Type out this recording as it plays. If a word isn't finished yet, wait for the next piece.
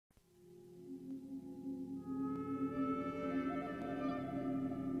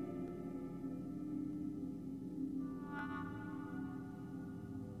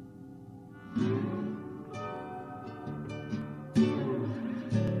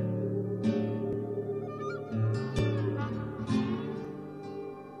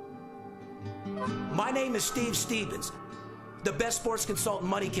My name is Steve Stevens, the best sports consultant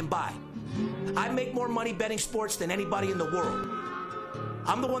money can buy. I make more money betting sports than anybody in the world.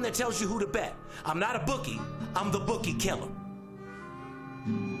 I'm the one that tells you who to bet. I'm not a bookie, I'm the bookie killer.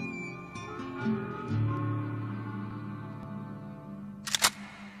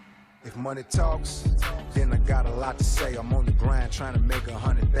 If money talks, then I got a lot to say. I'm on the grind trying to make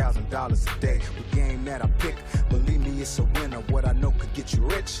 $100,000 a day. The game that I pick, believe me, it's a winner. What I know could get you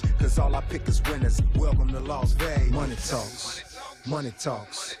rich, cause all I pick is winners. Welcome to Las Vegas. Money talks, money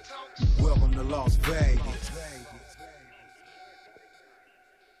talks. Welcome to Las Vegas.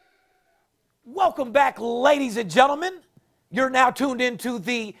 Welcome back, ladies and gentlemen. You're now tuned into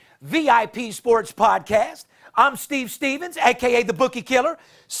the VIP Sports Podcast. I'm Steve Stevens, a.k.a. the Bookie Killer,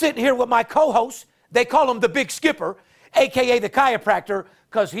 sitting here with my co-host. They call him the Big Skipper, a.k.a. the Chiropractor,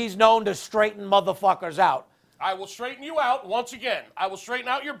 because he's known to straighten motherfuckers out. I will straighten you out once again. I will straighten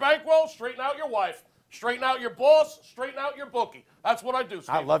out your bankroll, straighten out your wife, straighten out your boss, straighten out your bookie. That's what I do,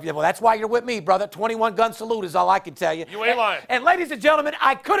 Steve. I love you. Well, that's why you're with me, brother. 21 gun salute is all I can tell you. You ain't lying. And ladies and gentlemen,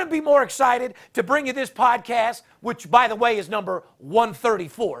 I couldn't be more excited to bring you this podcast, which, by the way, is number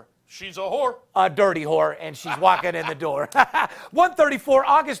 134. She's a whore. A dirty whore, and she's walking in the door. 134,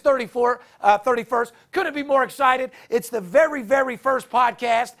 August 31st. Couldn't be more excited. It's the very, very first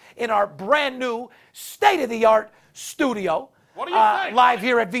podcast in our brand new, state-of-the-art studio. What do you think? Live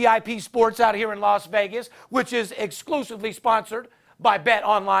here at VIP Sports out here in Las Vegas, which is exclusively sponsored by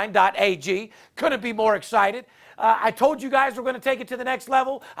betonline.ag. Couldn't be more excited. I told you guys we're going to take it to the next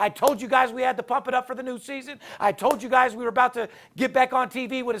level. I told you guys we had to pump it up for the new season. I told you guys we were about to get back on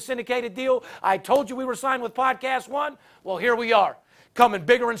TV with a syndicated deal. I told you we were signed with Podcast One. Well, here we are, coming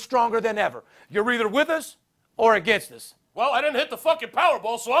bigger and stronger than ever. You're either with us or against us. Well, I didn't hit the fucking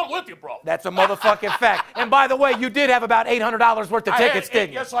Powerball, so I'm with you, bro. That's a motherfucking fact. And by the way, you did have about $800 worth of tickets, didn't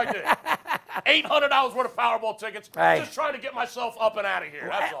you? Yes, I did. $800 worth of Powerball tickets. Hey. Just trying to get myself up and out of here.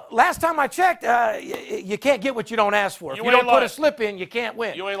 That's all. Last time I checked, you can't get what you don't ask for. If you don't put a slip in, you can't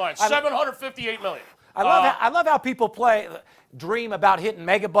win. You ain't lying. $758 million. I love how people dream about hitting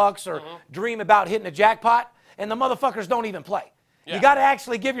megabucks or dream about hitting a jackpot, and the motherfuckers don't even play. Yeah. You got to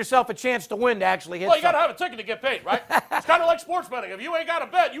actually give yourself a chance to win to actually hit. Well, you got to have a ticket to get paid, right? It's kind of like sports betting. If you ain't got a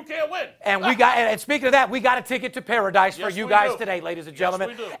bet, you can't win. And and speaking of that, we got a ticket to paradise for you guys today, ladies and gentlemen.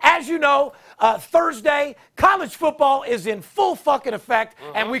 Yes, we do. As you know, Thursday, college football is in full fucking effect,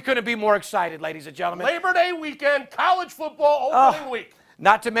 and we couldn't be more excited, ladies and gentlemen. Labor Day weekend, college football opening week.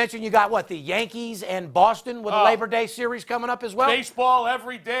 Not to mention you got, the Yankees and Boston with the Labor Day series coming up as well? Baseball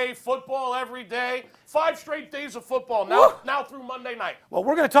every day, football every day. 5 straight days of football now through Monday night. Well,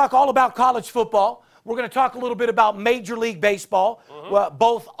 we're going to talk all about college football. We're going to talk a little bit about Major League Baseball,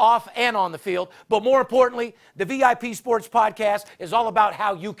 both off and on the field. But more importantly, the VIP Sports Podcast is all about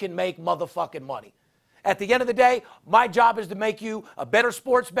how you can make motherfucking money. At the end of the day, my job is to make you a better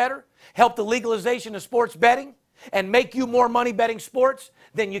sports bettor, help the legalization of sports betting, and make you more money betting sports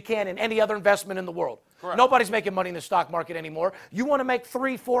than you can in any other investment in the world. Correct. Nobody's making money in the stock market anymore. You want to make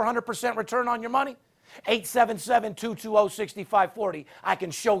 300-400% return on your money? 877-220-6540. I can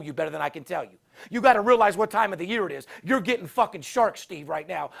show you better than I can tell you. You got to realize what time of the year it is. You're getting fucking shark, Steve, right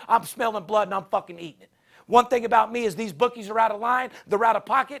now. I'm smelling blood and I'm fucking eating it. One thing about me is these bookies are out of line, they're out of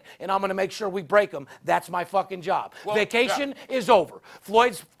pocket, and I'm going to make sure we break them. That's my fucking job. Well, Vacation is over.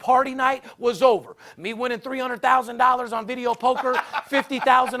 Floyd's party night was over. Me winning $300,000 on video poker,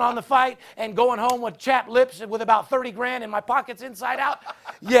 $50,000 on the fight, and going home with chapped lips with about 30 grand in my pockets inside out.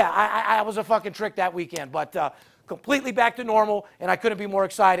 Yeah, I was a fucking trick that weekend, but completely back to normal, and I couldn't be more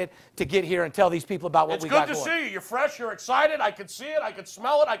excited to get here and tell these people about what we got going. It's good to see you. You're fresh. You're excited. I can see it. I can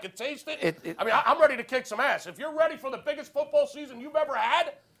smell it. I can taste it. I'm ready to kick some ass. If you're ready for the biggest football season you've ever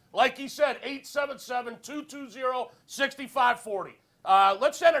had, like he said, 877-220-6540.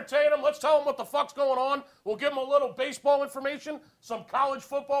 Let's entertain them. Let's tell them what the fuck's going on. We'll give them a little baseball information, some college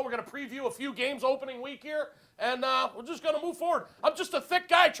football. We're going to preview a few games opening week here. And we're just going to move forward. I'm just a thick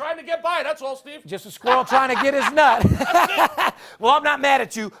guy trying to get by. That's all, Steve. Just a squirrel trying to get his nut. Well, I'm not mad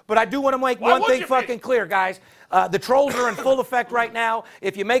at you, but I do want to make one thing fucking clear, guys. The trolls are in full effect right now.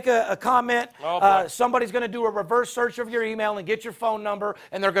 If you make a comment, somebody's going to do a reverse search of your email and get your phone number,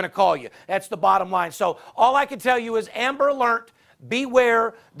 and they're going to call you. That's the bottom line. So all I can tell you is Amber Alert,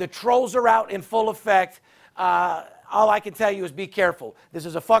 beware. The trolls are out in full effect. All I can tell you is be careful. This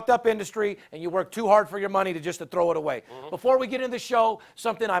is a fucked up industry, and you work too hard for your money to throw it away. Before we get into the show,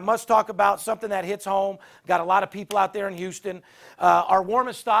 something I must talk about, something that hits home. Got a lot of people out there in Houston. Our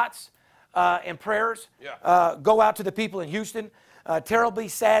warmest thoughts and prayers go out to the people in Houston. Terribly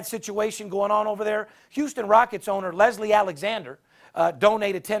sad situation going on over there. Houston Rockets owner Leslie Alexander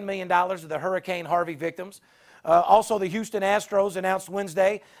donated $10 million to the Hurricane Harvey victims. Also, the Houston Astros announced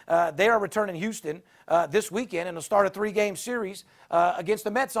Wednesday they are returning Houston this weekend and will start a 3-game series against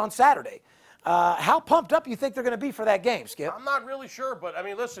the Mets on Saturday. How pumped up you think they're going to be for that game, Skip? I'm not really sure, but, I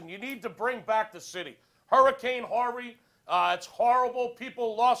mean, listen, you need to bring back the city. Hurricane Harvey, it's horrible.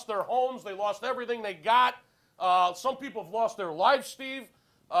 People lost their homes. They lost everything they got. Some people have lost their lives, Steve.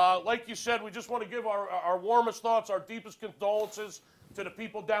 Like you said, we just want to give our warmest thoughts, our deepest condolences to the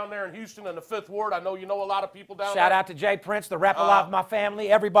people down there in Houston and the 5th Ward. I know you know a lot of people down there. Shout out to Jay Prince, the Rap-A-Lot of my family,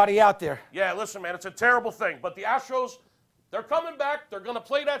 everybody out there. Yeah, listen, man, it's a terrible thing. But the Astros, they're coming back. They're going to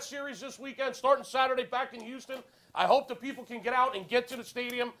play that series this weekend, starting Saturday back in Houston. I hope the people can get out and get to the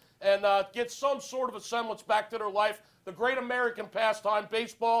stadium and get some sort of a semblance back to their life. The great American pastime,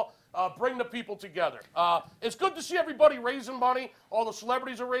 baseball, bring the people together. It's good to see everybody raising money. All the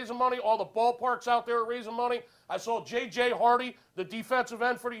celebrities are raising money. All the ballparks out there are raising money. I saw J.J. Hardy, the defensive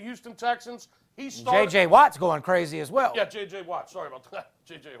end for the Houston Texans. He started. J.J. Watt's going crazy as well. Yeah, J.J. Watt. Sorry about that.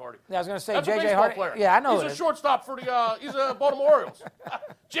 J.J. Hardy. Yeah, I was going to say That's J.J. a Hardy. player. Yeah, I know. He's a shortstop for the. He's a Baltimore Orioles.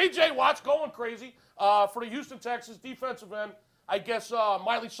 J.J. Watt's going crazy for the Houston Texans defensive end. I guess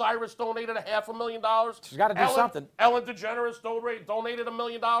Miley Cyrus donated $500,000. She's got to do something. Ellen DeGeneres donated $1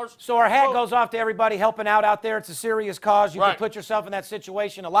 million. So our hat goes off to everybody helping out there. It's a serious cause. You Right. can put yourself in that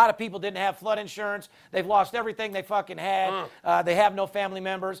situation. A lot of people didn't have flood insurance. They've lost everything they fucking had. They have no family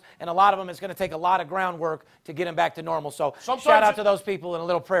members. And a lot of them, it's going to take a lot of groundwork to get them back to normal. So shout out to those people and a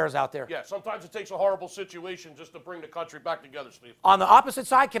little prayers out there. Yeah, sometimes it takes a horrible situation just to bring the country back together, Steve. On the opposite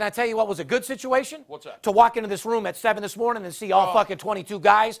side, can I tell you what was a good situation? What's that? To walk into this room at 7 this morning and see all fucking 22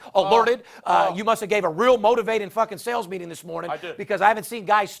 guys alerted. You must have gave a real motivating fucking sales meeting this morning. I did. Because I haven't seen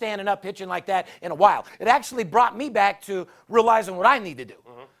guys standing up pitching like that in a while. It actually brought me back to realizing what I need to do.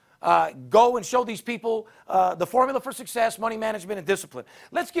 Go and show these people the formula for success, money management, and discipline.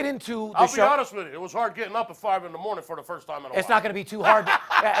 Let's get into the show. I'll be honest with you. It was hard getting up at 5 in the morning for the first time in a while. It's not going to be too hard.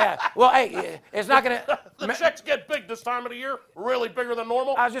 Well, hey, it's not going to. The checks get big this time of the year, really bigger than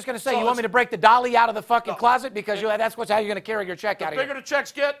normal. I was just going to say, So you want me to break the dolly out of the fucking closet? Because that's how you're going to carry your check out of The here. bigger the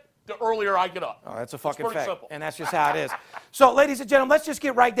checks get, the earlier I get up. Oh, that's a fucking pretty fact. simple. And that's just how it is. So, ladies and gentlemen, let's just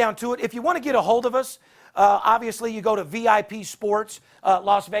get right down to it. If you want to get a hold of us, obviously you go to VIP Sports,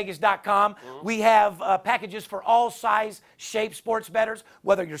 LasVegas.com. We have packages for all size, shape sports bettors.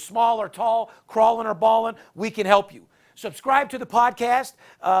 Whether you're small or tall, crawling or balling, we can help you. Subscribe to the podcast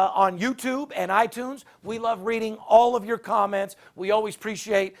on YouTube and iTunes. We love reading all of your comments. We always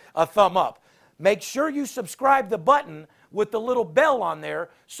appreciate a thumb up. Make sure you subscribe the button with the little bell on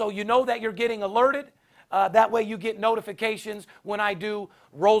there so you know that you're getting alerted. That way you get notifications when I do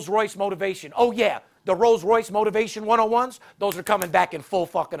Rolls-Royce Motivation. Oh, yeah, the Rolls-Royce Motivation 101s, those are coming back in full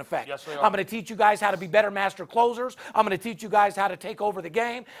fucking effect. Yes, they are. I'm going to teach you guys how to be better master closers. I'm going to teach you guys how to take over the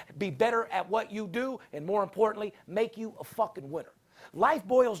game, be better at what you do, and more importantly, make you a fucking winner. Life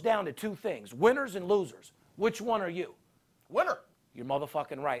boils down to two things, winners and losers. Which one are you? Winner. You're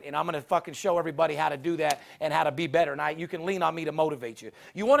motherfucking right. And I'm going to fucking show everybody how to do that and how to be better. And you can lean on me to motivate you.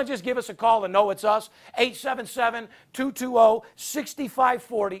 You want to just give us a call and know it's us?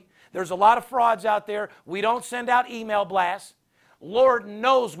 877-220-6540. There's a lot of frauds out there. We don't send out email blasts. Lord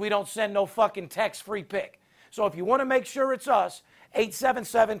knows we don't send no fucking text-free pick. So if you want to make sure it's us,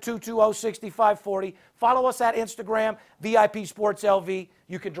 877-220-6540. Follow us at Instagram, VIP Sports LV.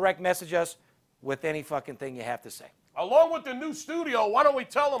 You can direct message us with any fucking thing you have to say. Along with the new studio, why don't we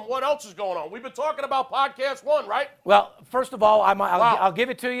tell them what else is going on? We've been talking about Podcast One, right? Well, first of all, I'll give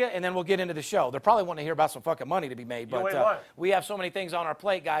it to you, and then we'll get into the show. They're probably wanting to hear about some fucking money to be made, but we have so many things on our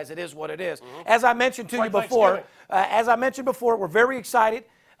plate, guys. It is what it is. As I mentioned to you before, we're very excited.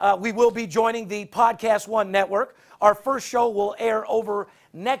 We will be joining the Podcast One network. Our first show will air over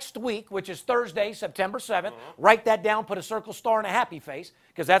next week, which is Thursday, September 7th. Write that down, put a circle star and a happy face,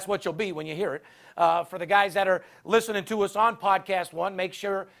 because that's what you'll be when you hear it. For the guys that are listening to us on Podcast One, make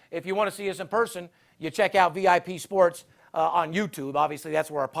sure if you want to see us in person, you check out VIP Sports on YouTube. Obviously, that's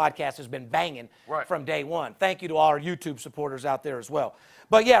where our podcast has been banging from day one. Thank you to all our YouTube supporters out there as well.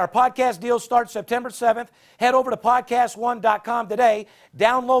 But yeah, our podcast deal starts September 7th. Head over to podcastone.com today,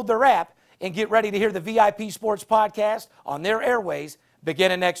 download their app, and get ready to hear the VIP Sports podcast on their airways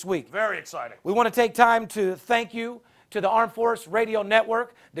beginning next week. Very exciting. We want to take time to thank you to the Armed Force Radio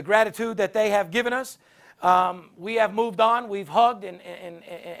Network, the gratitude that they have given us. We have moved on. We've hugged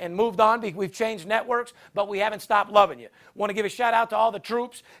and moved on. We've changed networks, but we haven't stopped loving you. Want to give a shout out to all the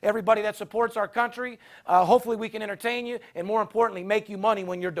troops, everybody that supports our country. Hopefully we can entertain you and, more importantly, make you money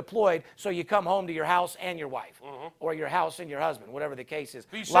when you're deployed so you come home to your house and your wife or your house and your husband, whatever the case is.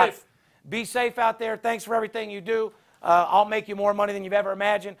 Be safe. Be safe out there. Thanks for everything you do. I'll make you more money than you've ever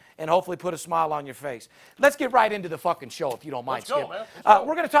imagined and hopefully put a smile on your face. Let's get right into the fucking show, if you don't mind, Let's go, Skip. man.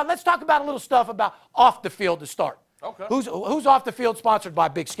 Let's go. Let's talk about a little stuff about off the field to start. Okay. Who's off the field sponsored by,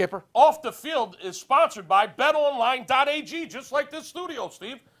 Big Skipper? Off the Field is sponsored by BetOnline.ag, just like this studio,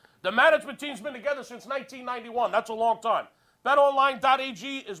 Steve. The management team's been together since 1991. That's a long time.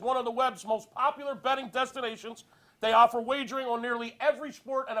 BetOnline.ag is one of the web's most popular betting destinations. They offer wagering on nearly every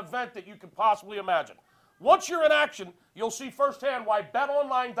sport and event that you could possibly imagine. Once you're in action, you'll see firsthand why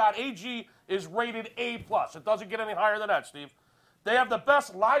BetOnline.ag is rated A+. It doesn't get any higher than that, Steve. They have the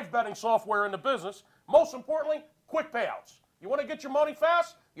best live betting software in the business. Most importantly, quick payouts. You want to get your money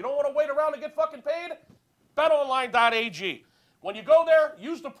fast? You don't want to wait around to get fucking paid? BetOnline.ag. When you go there,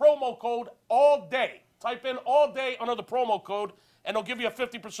 use the promo code ALLDAY. Type in all day under the promo code, and they'll give you a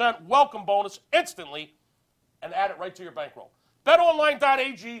 50% welcome bonus instantly and add it right to your bankroll.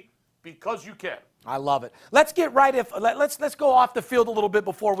 BetOnline.ag, because you can. I love it. Let's get right let's go off the field a little bit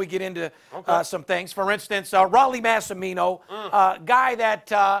before we get into some things. For instance, Rollie Massimino, guy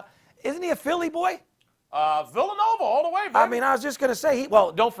that isn't he a Philly boy? Villanova all the way, baby. I mean, I was just going to say,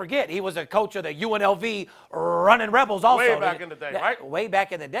 don't forget, he was a coach of the UNLV Running Rebels also. Way back in the day, right? Way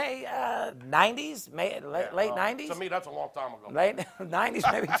back in the day, 90s, late 90s? To me, that's a long time ago. Late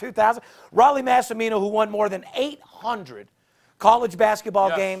 90s, maybe 2000. Rollie Massimino, who won more than 800 college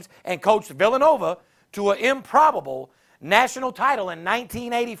basketball games and coached Villanova to an improbable national title in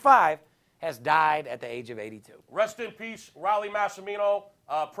 1985, has died at the age of 82. Rest in peace, Rollie Massimino.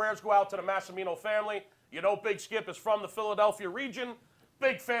 Prayers go out to the Massimino family. You know Big Skip is from the Philadelphia region.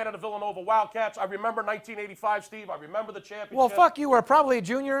 Big fan of the Villanova Wildcats. I remember 1985, Steve. I remember the championship. Well, fuck, you were probably a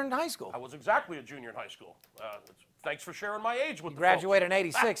junior in high school. I was exactly a junior in high school. Thanks for sharing my age with you graduated in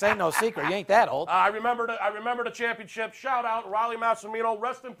 86. Ain't no secret. You ain't that old. I remember the championship. Shout out, Rollie Massimino.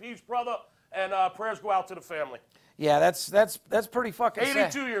 Rest in peace, brother. And prayers go out to the family. Yeah, that's pretty fucking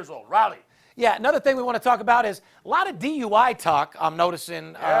sad. 82 years old, Rollie. Yeah, another thing we want to talk about is a lot of DUI talk I'm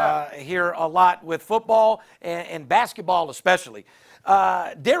noticing here a lot with football and basketball especially.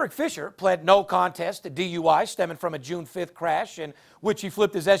 Derek Fisher pled no contest to DUI stemming from a June 5th crash in which he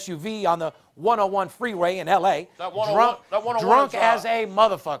flipped his SUV on the 101 freeway in L.A. Drunk as a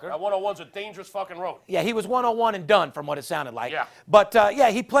motherfucker. That 101's a dangerous fucking road. Yeah, he was 101 and done from what it sounded like. Yeah. But,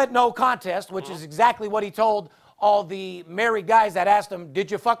 he pled no contest, which is exactly what he told all the married guys that asked him,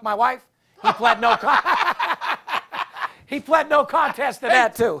 did you fuck my wife? He pled no He pled no contest to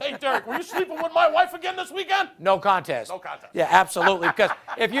that, too. Hey, Derek, were you sleeping with my wife again this weekend? No contest. No contest. Yeah, absolutely. Because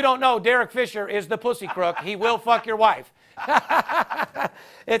if you don't know, Derek Fisher is the pussy crook. He will fuck your wife.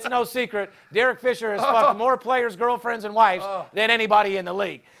 It's no secret. Derek Fisher has fucked more players, girlfriends, and wives than anybody in the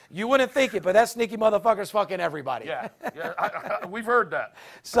league. You wouldn't think it, but that sneaky motherfucker's fucking everybody. Yeah, we've heard that.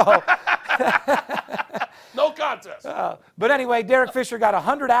 So, no contest. But anyway, Derek Fisher got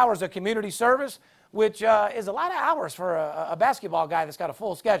 100 hours of community service, which is a lot of hours for a basketball guy that's got a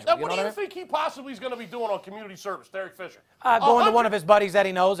full schedule. Now, what do you think he possibly is going to be doing on community service, Derek Fisher? Going to one of his buddies that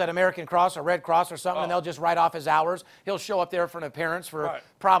he knows at American Cross or Red Cross or something, and they'll just write off his hours. He'll show up there for an appearance for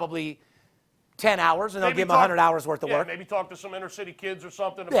probably 10 hours, and they'll give him 100 hours worth of work. Maybe talk to some inner city kids or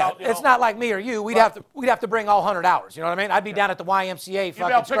something about, it's not like me or you. We'd have to bring all 100 hours. You know what I mean? I'd be down at the YMCA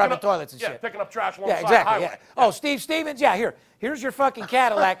fucking scrubbing toilets and shit. Yeah, picking up trash along the side exactly. of the highway. Yeah. Oh, Steve Stevens? Yeah, here's your fucking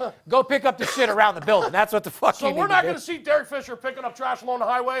Cadillac. Go pick up the shit around the building. That's what the fuck you need to do. So we're not going to see Derek Fisher picking up trash along the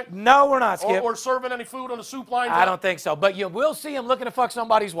highway? No, we're not, Skip. Or serving any food on the soup line? I don't think so. But you will see him looking to fuck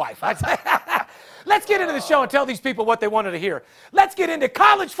somebody's wife. Let's get into the show and tell these people what they wanted to hear. Let's get into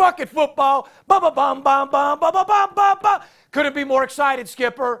college fucking football. Ba-ba-bum-bum-bum-ba-ba-bum-bum-bum. Couldn't be more excited,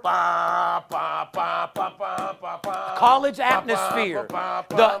 Skipper. College atmosphere,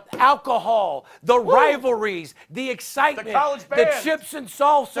 the alcohol, the rivalries, the excitement, the chips and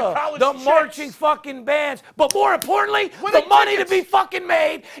salsa, the marching fucking bands, but more importantly, the money to be fucking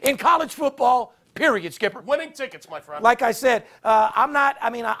made in college football. Period, Skipper. Winning tickets, my friend. Like I said,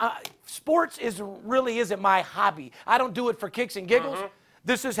 sports really isn't my hobby. I don't do it for kicks and giggles.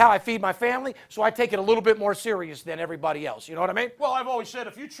 This is how I feed my family, so I take it a little bit more serious than everybody else. You know what I mean? Well, I've always said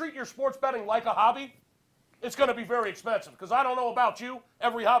if you treat your sports betting like a hobby, it's going to be very expensive. Because I don't know about you,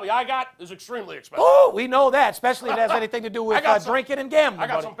 every hobby I got is extremely expensive. Oh, we know that, especially if it has anything to do with drinking and gambling. I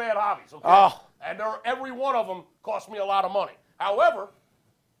got some bad hobbies, okay? And every one of them cost me a lot of money. However,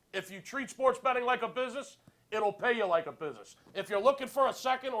 if you treat sports betting like a business, it'll pay you like a business. If you're looking for a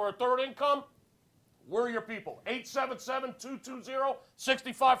second or a third income, we're your people.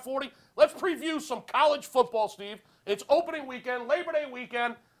 877-220-6540. Let's preview some college football, Steve. It's opening weekend, Labor Day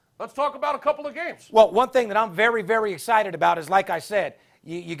weekend. Let's talk about a couple of games. Well, one thing that I'm very, very excited about is, like I said,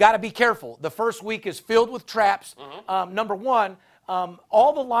 you got to be careful. The first week is filled with traps. Number one,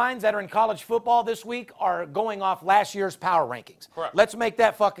 all the lines that are in college football this week are going off last year's power rankings. Correct. Let's make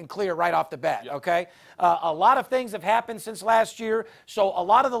that fucking clear right off the bat, okay? A lot of things have happened since last year, so a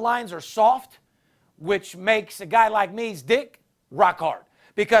lot of the lines are soft, which makes a guy like me's dick rock hard.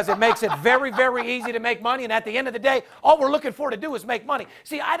 Because it makes it very, very easy to make money. And at the end of the day, all we're looking for to do is make money.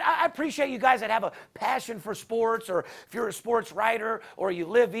 See, I appreciate you guys that have a passion for sports, or if you're a sports writer, or you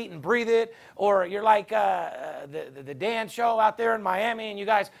live, eat, and breathe it, or you're like the Dan show out there in Miami and you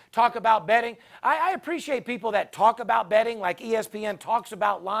guys talk about betting. I appreciate people that talk about betting, like ESPN talks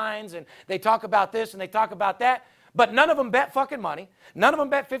about lines, and they talk about this and they talk about that. But none of them bet fucking money. None of them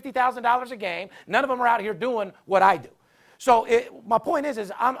bet $50,000 a game. None of them are out here doing what I do. So my point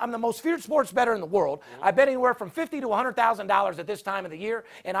is I'm the most feared sports bettor in the world. I bet anywhere from $50,000 to $100,000 at this time of the year,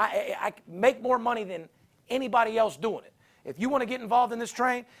 and I make more money than anybody else doing it. If you want to get involved in this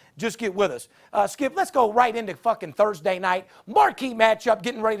train, just get with us. Skip, let's go right into fucking Thursday night. Marquee matchup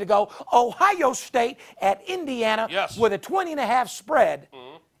getting ready to go. Ohio State at Indiana with a 20.5 spread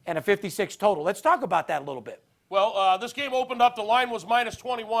and a 56 total. Let's talk about that a little bit. Well, this game opened up. The line was minus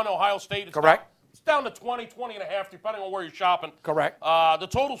 21, Ohio State. It's correct. It's down to 20, 20.5, depending on where you're shopping. Correct. The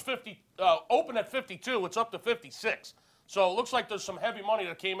total's open at 52. It's up to 56. So it looks like there's some heavy money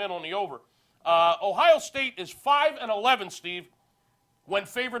that came in on the over. Ohio State is 5-11, Steve, when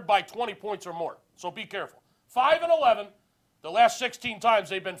favored by 20 points or more. So be careful. 5-11. The last 16 times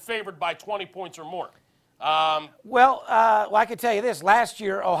they've been favored by 20 points or more. Well, I can tell you this. Last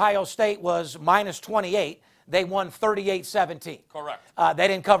year, Ohio State was minus 28. They won 38-17. Correct. They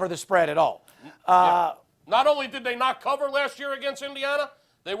didn't cover the spread at all. Not only did they not cover last year against Indiana,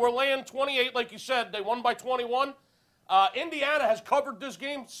 they were laying 28, like you said. They won by 21. Indiana has covered this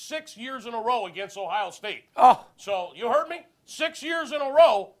game 6 years in a row against Ohio State. Oh. So you heard me? 6 years in a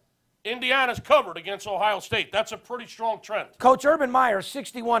row, Indiana's covered against Ohio State. That's a pretty strong trend. Coach Urban Meyer,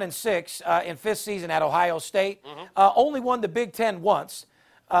 61-6 in fifth season at Ohio State. Only won the Big Ten once,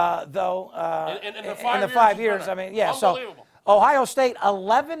 though. In the 5 years, I mean, yeah. So Ohio State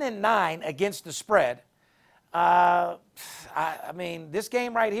 11-9 against the spread. I mean, this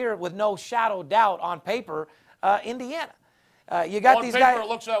game right here, with no shadow of doubt, on paper, Indiana. You got on these paper, guys. it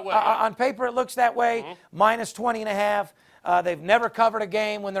looks that way. On paper, it looks that way. Minus 20.5. They've never covered a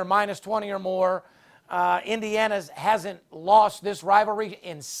game when they're minus 20 or more. Indiana hasn't lost this rivalry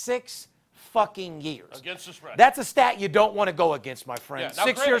in 6 fucking years. Against the spread. That's a stat you don't want to go against, my friend. Yeah,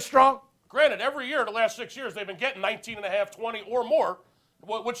 6 years strong. Granted, every year, the last 6 years, they've been getting 19.5, 20 or more,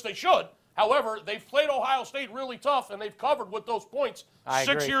 which they should. However, they've played Ohio State really tough, and they've covered with those points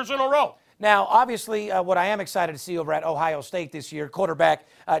 6 years in a row. Now, obviously, what I am excited to see over at Ohio State this year, quarterback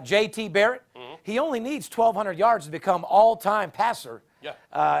J.T. Barrett, he only needs 1,200 yards to become all-time passer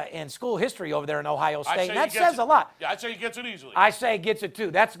in school history over there in Ohio State. And that says a lot. Yeah, I'd say he gets it easily. I say he gets it, too.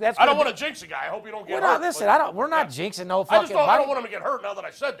 That's I don't want to jinx a guy. I hope you don't get hurt. Listen, we're not jinxing no fucking I don't want him to get hurt now that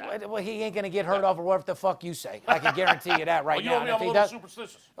I said that. Well, he ain't going to get hurt over what the fuck you say. I can guarantee you that right you now. know me, I'm a little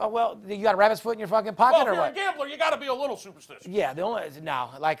superstitious. Oh, well, you got a rabbit's foot in your fucking pocket or what? Well, if you're a gambler, you got to be a little superstitious. Yeah,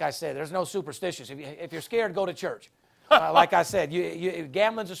 like I said, there's no superstitions. If you're scared, go to church. Like I said,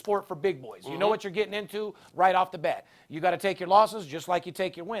 gambling's a sport for big boys. You know what you're getting into right off the bat. You got to take your losses just like you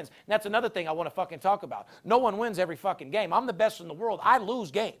take your wins. And that's another thing I want to fucking talk about. No one wins every fucking game. I'm the best in the world. I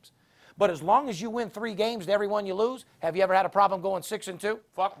lose games. But as long as you win 3 games to every one you lose, have you ever had a problem going 6-2?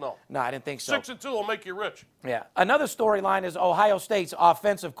 Fuck no. No, I didn't think so. 6-2 will make you rich. Yeah. Another storyline is Ohio State's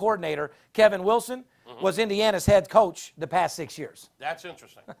offensive coordinator, Kevin Wilson, was Indiana's head coach the past 6 years. That's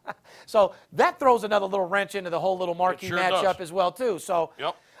interesting. So that throws another little wrench into the whole little marquee matchup as well, too. So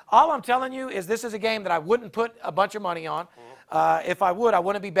all I'm telling you is this is a game that I wouldn't put a bunch of money on. If I would, I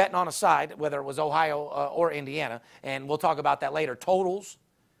wouldn't be betting on a side, whether it was Ohio or Indiana. And we'll talk about that later. Totals,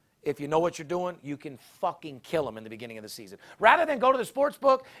 if you know what you're doing, you can fucking kill them in the beginning of the season. Rather than go to the sports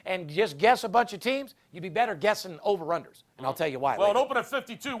book and just guess a bunch of teams, you'd be better guessing over-unders. And I'll tell you why. Well, later. It opened at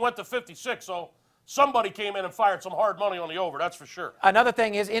 52, went to 56, so somebody came in and fired some hard money on the over, that's for sure. Another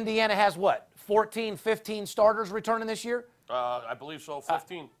thing is Indiana has what, 14, 15 starters returning this year? I believe so,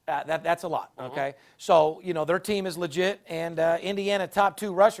 15. That's a lot, okay? So, their team is legit, and Indiana top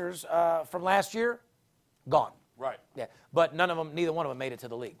 2 rushers from last year, gone. Right. Yeah, but neither one of them made it to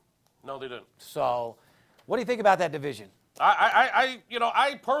the league. No, they didn't. So, what do you think about that division?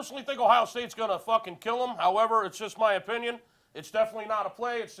 I personally think Ohio State's going to fucking kill them. However, it's just my opinion. It's definitely not a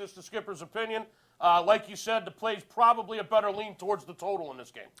play. It's just the skipper's opinion. Like you said, the play's probably a better lean towards the total in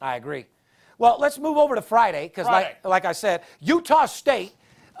this game. I agree. Well, let's move over to Friday because, like I said, Utah State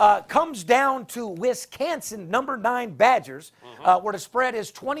comes down to Wisconsin, number 9 Badgers, where the spread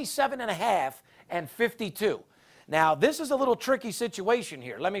is 27.5 and 52. Now, this is a little tricky situation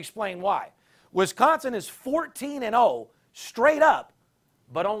here. Let me explain why. Wisconsin is 14-0 straight up,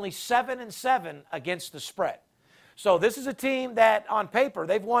 but only 7-7 against the spread. So this is a team that, on paper,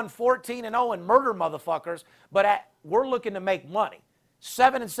 they've won 14-0 and murder motherfuckers, but we're looking to make money.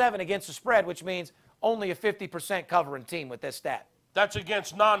 7-7 against the spread, which means only a 50% covering team with this stat. That's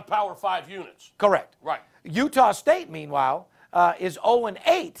against non-Power 5 units. Correct. Right. Utah State, meanwhile, is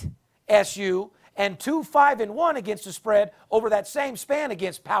 0-8 SU and 2-5-1 against the spread over that same span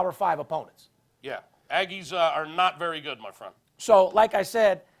against Power 5 opponents. Yeah. Aggies are not very good, my friend. So, like I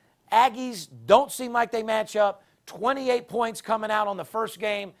said, Aggies don't seem like they match up. 28 points coming out on the first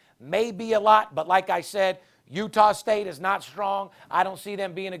game may be a lot, but like I said, Utah State is not strong. I don't see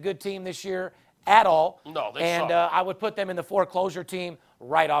them being a good team this year at all. No, they and suck. I would put them in the foreclosure team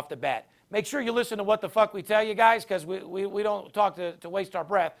right off the bat. Make sure you listen to what the fuck we tell you guys, because we don't talk to waste our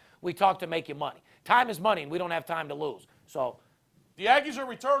breath. We talk to make you money. Time is money, and we don't have time to lose. So the Aggies are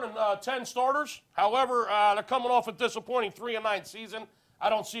returning 10 starters. However, they're coming off a disappointing 3-9 season. I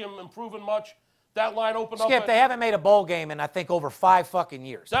don't see them improving much. That line opened up. Skip, they haven't made a bowl game in, I think, over 5 fucking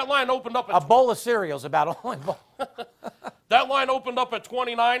years. That line opened up a bowl of cereal's about the only bowl. That line opened up at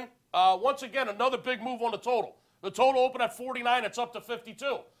 29. Once again, another big move on the total. The total opened at 49. It's up to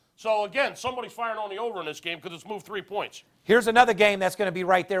 52. So, again, somebody's firing on the over in this game because it's moved 3 points. Here's another game that's going to be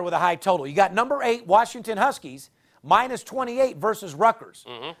right there with a high total. You got number 8, Washington Huskies, minus 28 versus Rutgers.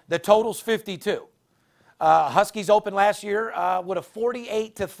 The total's 52. Huskies opened last year with a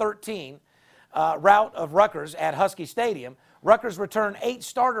 48-13 rout of Rutgers at Husky Stadium. Rutgers returned 8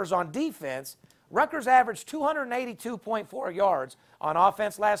 starters on defense. Rutgers averaged 282.4 yards on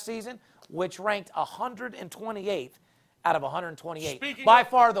offense last season, which ranked 128th out of 128. By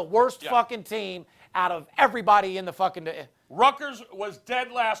far the worst fucking team out of everybody in the fucking... Rutgers was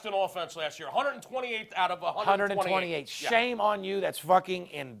dead last in offense last year. 128th out of 128. Shame on you. That's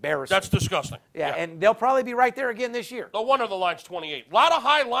fucking embarrassing. That's disgusting. Yeah, and they'll probably be right there again this year. No wonder the line's 28. A lot of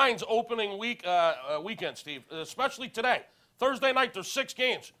high lines opening weekend, Steve, especially today. Thursday night, there's 6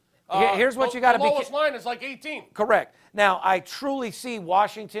 games. Here's what you got to be... The lowest line is like 18. Correct. Now, I truly see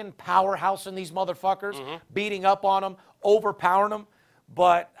Washington powerhousing these motherfuckers, beating up on them, overpowering them.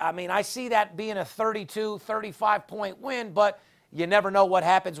 But, I mean, I see that being a 32, 35-point win, but you never know what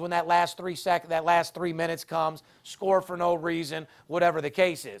happens when that last 3 minutes comes, score for no reason, whatever the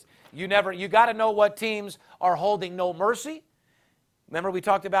case is. You got to know what teams are holding no mercy. Remember we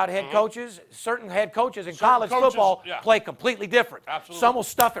talked about head coaches? Certain head coaches in college football play completely different. Absolutely. Some will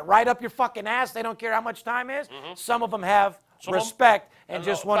stuff it right up your fucking ass. They don't care how much time is. Some of them have respect and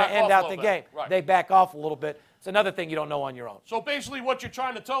just want to end out the game. Right. They back off a little bit. It's another thing you don't know on your own. So basically what you're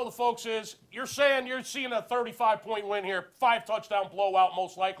trying to tell the folks is you're saying you're seeing a 35-point win here, 5-touchdown blowout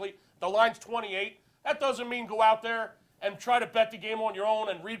most likely. The line's 28. That doesn't mean go out there and try to bet the game on your own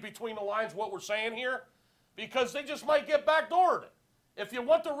and read between the lines what we're saying here, because they just might get backdoored. If you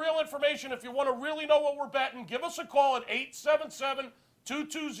want the real information, if you want to really know what we're betting, give us a call at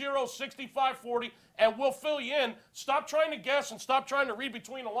 877-220-6540, and we'll fill you in. Stop trying to guess and stop trying to read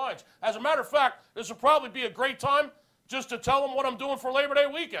between the lines. As a matter of fact, this will probably be a great time just to tell them what I'm doing for Labor Day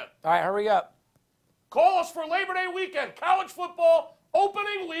weekend. All right, hurry up. Call us for Labor Day weekend. College football,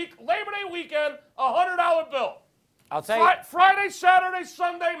 opening week, Labor Day weekend, $100 bill. I'll tell you. Friday, Saturday,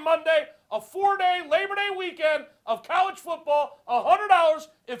 Sunday, Monday, a 4-day Labor Day weekend of college football, $100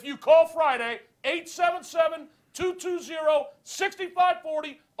 if you call Friday,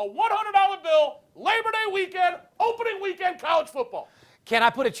 877-220-6540, a $100 bill, Labor Day weekend, opening weekend college football. Can I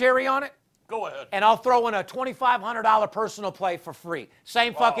put a cherry on it? Go ahead. And I'll throw in a $2,500 personal play for free.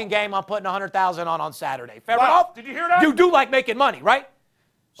 Same fucking game I'm putting $100,000 on Saturday. Fair enough? Did you hear that? You do like making money, right?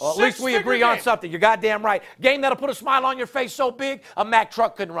 Well, at least we agree on game. something. You're goddamn right. Game that'll put a smile on your face so big, a Mack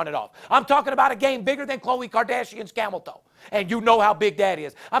truck couldn't run it off. I'm talking about a game bigger than Khloe Kardashian's camel toe. And you know how big that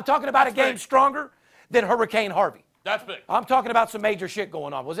is. I'm talking about a game stronger than Hurricane Harvey. That's big. I'm talking about some major shit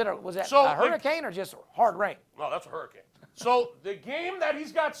going on. Was that a hurricane or just hard rain? No, that's a hurricane. So the game that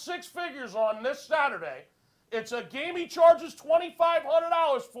he's got 6 figures on this Saturday, it's a game he charges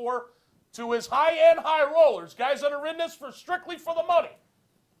 $2,500 for to his high-end high rollers, guys that are in this strictly for the money.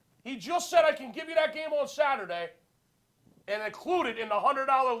 He just said, I can give you that game on Saturday. and included in the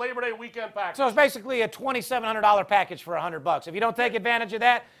 $100 Labor Day weekend package. So it's basically a $2,700 package for $100. If you don't take advantage of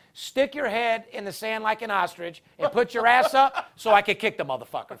that, stick your head in the sand like an ostrich and put your ass up so I can kick the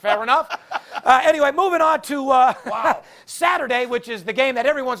motherfucker. Fair enough? Anyway, moving on to Saturday, which is the game that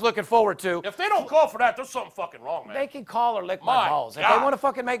everyone's looking forward to. If they don't call for that, there's something fucking wrong, man. They can call or lick my balls. If God. they want to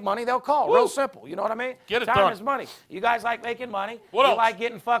fucking make money, they'll call. Woo. Real simple. You know what I mean? Get it Time done. is money. You guys like making money. What you else? like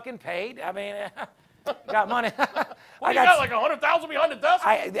getting fucking paid. I mean, got money. What, you got like 100,000 behind the desk?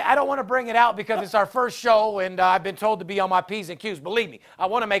 I don't want to bring it out because it's our first show, and I've been told to be on my P's and Q's. Believe me, I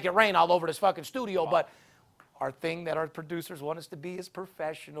want to make it rain all over this fucking studio, but our thing that our producers want us to be is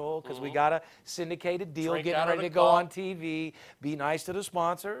professional because we got a syndicated deal Drink getting out of ready the to go cup. on TV, be nice to the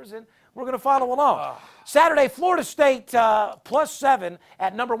sponsors, and we're going to follow along. Saturday, Florida State +7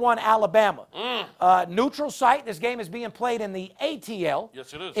 at #1 Alabama. Neutral site. This game is being played in the ATL.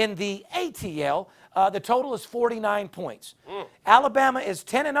 Yes, it is. In the ATL, the total is 49 points. Alabama is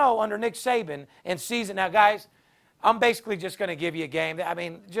 10-0 under Nick Saban in season. Now, guys, I'm basically just going to give you a game. I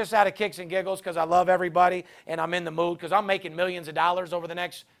mean, just out of kicks and giggles because I love everybody and I'm in the mood because I'm making millions of dollars over the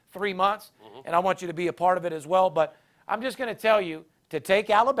next 3 months, and I want you to be a part of it as well. But I'm just going to tell you to take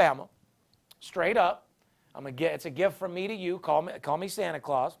Alabama straight up. It's a gift from me to you. Call me Santa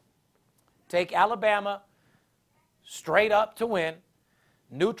Claus. Take Alabama straight up to win.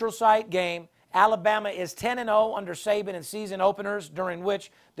 Neutral site game. Alabama is 10-0 under Saban in season openers, during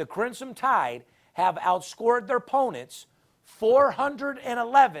which the Crimson Tide have outscored their opponents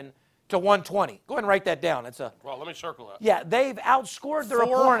 411 to 120. Go ahead and write that down. Well, let me circle that. Yeah, they've outscored their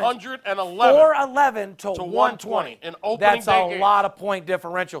opponents 411 411 to 120. In opening That's day a games. lot of point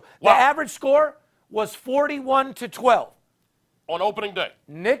differential. Wow. The average score was 41 to 12. On opening day.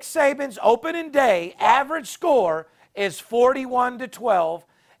 Nick Saban's opening day average score is 41 to 12.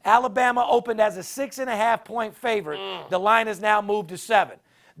 Alabama opened as a 6.5-point favorite. The line has now moved to 7.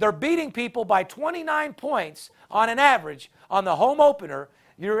 They're beating people by 29 points on an average on the home opener.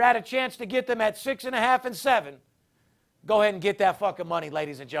 You're at a chance to get them at 6.5 and 7. Go ahead and get that fucking money,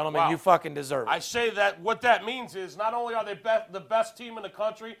 ladies and gentlemen. Wow. You fucking deserve it. I say that what that means is not only are they the best team in the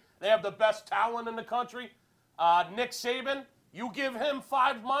country, they have the best talent in the country. Nick Saban, you give him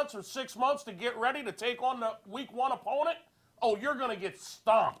 5 months or 6 months to get ready to take on the week 1 opponent, oh, you're going to get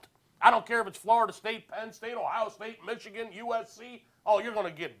stomped. I don't care if it's Florida State, Penn State, Ohio State, Michigan, USC. Oh, you're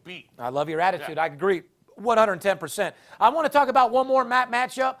going to get beat. I love your attitude. Yeah. I agree 110%. I want to talk about one more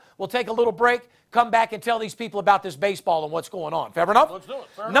matchup. We'll take a little break, come back and tell these people about this baseball and what's going on. Fair enough? Let's do it.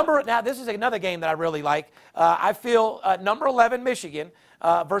 Fair enough. Now, this is another game that I really like. I feel number 11, Michigan,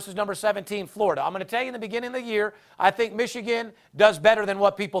 versus number 17, Florida. I'm going to tell you in the beginning of the year, I think Michigan does better than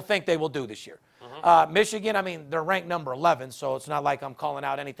what people think they will do this year. Michigan, I mean, they're ranked number 11, so it's not like I'm calling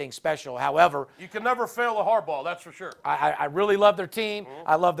out anything special. However, you can never fail a hardball, that's for sure. I really love their team.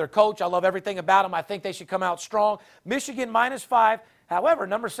 I love their coach. I love everything about them. I think they should come out strong. Michigan -5. However,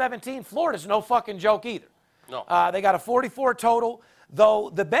 number 17, Florida's no fucking joke either. No. They got a 44 total,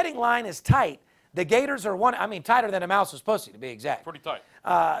 though the betting line is tight. The Gators are tighter than a mouse's pussy, to be exact. Pretty tight.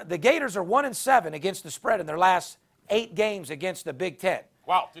 The Gators are 1-7 against the spread in their last 8 games against the Big Ten.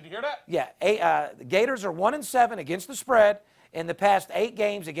 Wow, did you hear that? Yeah, the Gators are 1-7 against the spread in the past 8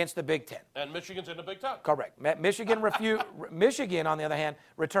 games against the Big Ten. And Michigan's in the Big Ten. Correct. Michigan, on the other hand,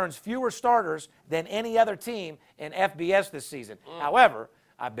 returns fewer starters than any other team in FBS this season. However,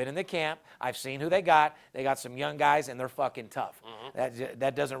 I've been in the camp. I've seen who they got. They got some young guys, and they're fucking tough.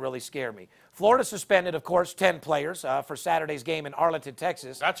 That doesn't really scare me. Florida suspended, of course, 10 players for Saturday's game in Arlington,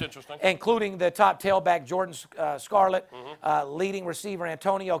 Texas. That's interesting. Including the top tailback, Jordan Scarlett, leading receiver,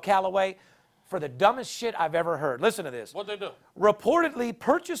 Antonio Callaway, for the dumbest shit I've ever heard. Listen to this. What'd they do? Reportedly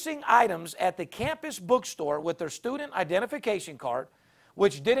purchasing items at the campus bookstore with their student identification card,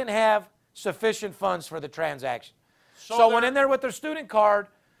 which didn't have sufficient funds for the transaction. So went in there with their student card,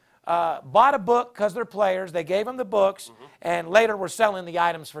 bought a book because they're players. They gave them the books, and later were selling the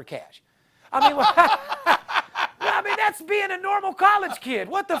items for cash. I mean, that's being a normal college kid.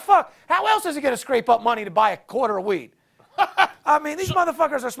 What the fuck? How else is he going to scrape up money to buy a quarter of weed? I mean, these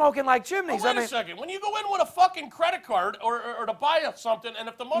motherfuckers are smoking like chimneys. Wait a second. When you go in with a fucking credit card or to buy something, and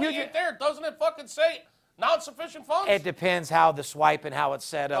if the money ain't there, doesn't it fucking say non-sufficient funds? It depends how the swipe and how it's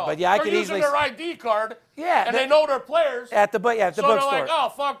set up. But yeah, I could easily. They're using their ID card. Yeah, and they know their players. At the bookstore. So they're like, oh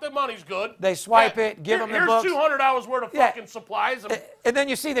fuck, the money's good. They swipe it, give them the books. Here's $200 worth of fucking supplies. And then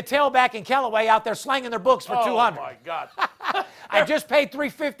you see the tailback and Callaway out there slanging their books for $200. Oh my God. I just paid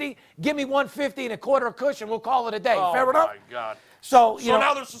 $350. Give me $150 and a quarter of cushion. We'll call it a day. Oh Fair enough? my God. So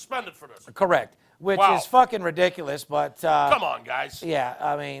now they're suspended for this. Correct. Which is fucking ridiculous, but come on, guys. Yeah,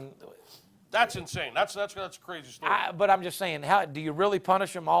 I mean, That's insane. That's a crazy story. But I'm just saying, how do you really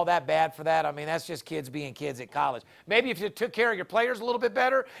punish them all that bad for that? I mean, that's just kids being kids at college. Maybe if you took care of your players a little bit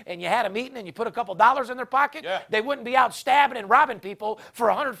better and you had a meeting and you put a couple dollars in their pocket, they wouldn't be out stabbing and robbing people for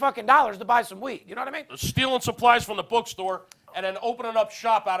 $100 fucking to buy some weed. You know what I mean? Stealing supplies from the bookstore and then opening up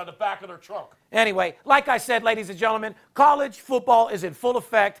shop out of the back of their trunk. Anyway, like I said, ladies and gentlemen, college football is in full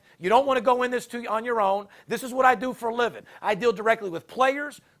effect. You don't want to go in this on your own. This is what I do for a living. I deal directly with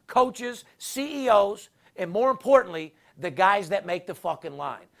players, coaches, CEOs, and more importantly, the guys that make the fucking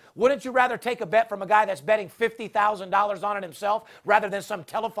line. Wouldn't you rather take a bet from a guy that's betting $50,000 on it himself rather than some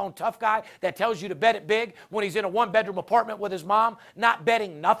telephone tough guy that tells you to bet it big when he's in a one-bedroom apartment with his mom, not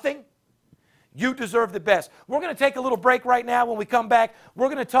betting nothing? You deserve the best. We're going to take a little break right now. When we come back, we're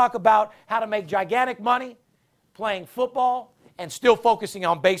going to talk about how to make gigantic money playing football and still focusing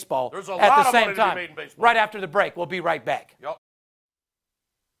on baseball at the same time. Right after the break. We'll be right back. Yep.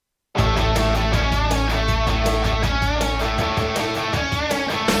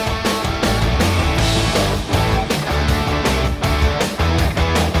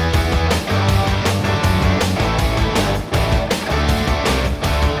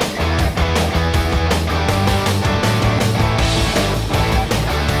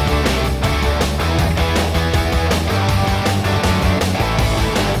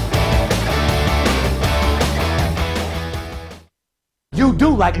 You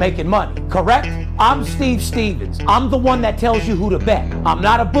do like making money, correct? I'm Steve Stevens. I'm the one that tells you who to bet. I'm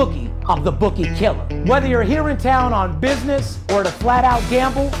not a bookie. I'm the bookie killer. Whether you're here in town on business or to flat out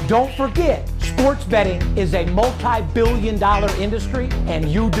gamble, don't forget, sports betting is a multi-billion-dollar industry and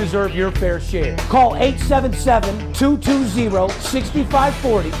you deserve your fair share. Call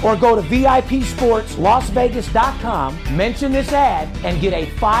 877-220-6540 or go to VIPSportsLasVegas.com, mention this ad, and get a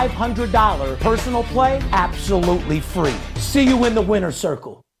 $500 personal play absolutely free. See you in the winner's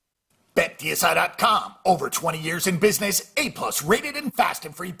circle. BetDSI.com. Over 20 years in business, A+ rated and fast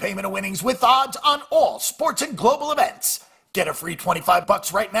and free payment of winnings with odds on all sports and global events. Get a free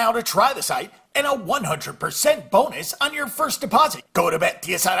 $25 right now to try the site and a 100% bonus on your first deposit. Go to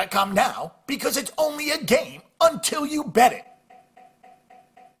BetDSI.com now because it's only a game until you bet it.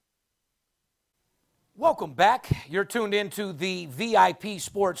 Welcome back. You're tuned into the VIP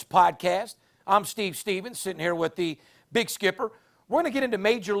Sports Podcast. I'm Steve Stevens, sitting here with the Big Skipper. We're going to get into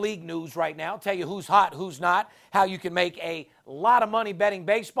Major League news right now, tell you who's hot, who's not, how you can make a lot of money betting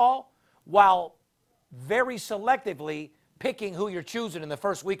baseball while very selectively picking who you're choosing in the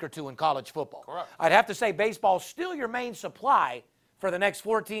first week or two in college football. Correct. I'd have to say baseball's still your main supply for the next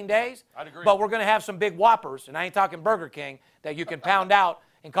 14 days. I'd agree. But we're going to have some big whoppers, and I ain't talking Burger King, that you can pound out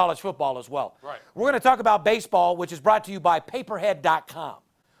in college football as well. Right. We're going to talk about baseball, which is brought to you by Paperhead.com.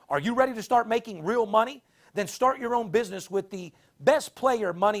 Are you ready to start making real money? Then start your own business with the best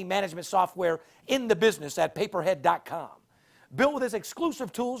player money management software in the business at Paperhead.com. Built with its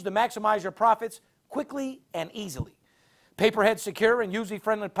exclusive tools to maximize your profits quickly and easily. Paperhead's secure and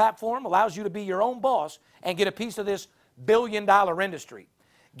user-friendly platform allows you to be your own boss and get a piece of this billion-dollar industry.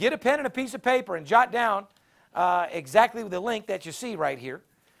 Get a pen and a piece of paper and jot down exactly the link that you see right here.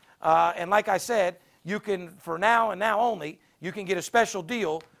 And like I said, you can, for now and now only, you can get a special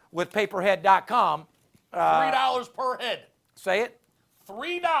deal with Paperhead.com. $3 per head. Say it.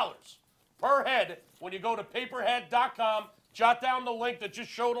 $3 per head when you go to Paperhead.com. Jot down the link that just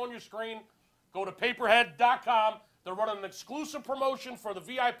showed on your screen. Go to Paperhead.com. They're running an exclusive promotion for the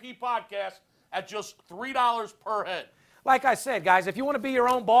VIP podcast at just $3 per head. Like I said, guys, if you want to be your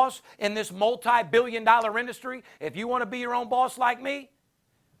own boss in this multi-billion-dollar industry, if you want to be your own boss like me,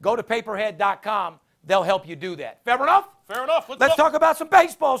 go to Paperhead.com. They'll help you do that. Fair enough? Fair enough. Let's talk about some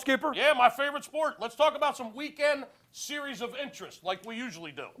baseball, Skipper. Yeah, my favorite sport. Let's talk about some weekend series of interest like we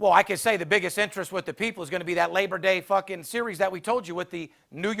usually do. Well, I can say the biggest interest with the people is going to be that Labor Day fucking series that we told you with the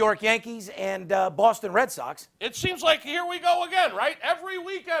New York Yankees and Boston Red Sox. It seems like here we go again, right? Every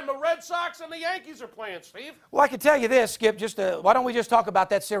weekend the Red Sox and the Yankees are playing, Steve. Well, I can tell you this, Skip. Why don't we just talk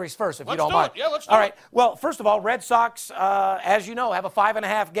about that series first, if you don't mind? Yeah, let's do it. All right. Well, first of all, Red Sox, as you know, have a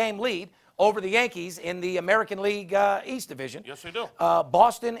 5.5 game lead over the Yankees in the American League East Division. Yes, they do.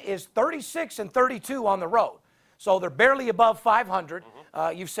 Boston is 36-32 on the road. So they're barely above 500.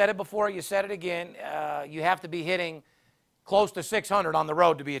 You've said it before. You said it again. You have to be hitting close to 600 on the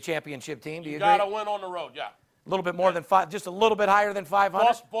road to be a championship team. Do you agree? Got to win on the road, yeah. A little bit more than five, just a little bit higher than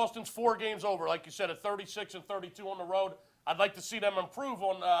 500? Boston's 4 games over, like you said, at 36-32 on the road. I'd like to see them improve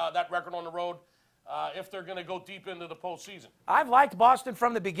on that record on the road. If they're going to go deep into the postseason. I've liked Boston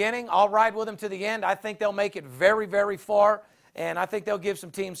from the beginning. I'll ride with them to the end. I think they'll make it very, very far, and I think they'll give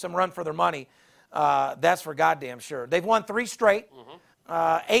some teams some run for their money. That's for goddamn sure. They've won 3 straight,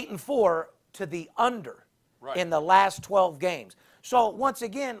 8-4 to the under in the last 12 games. So once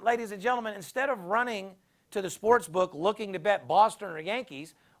again, ladies and gentlemen, instead of running to the sports book looking to bet Boston or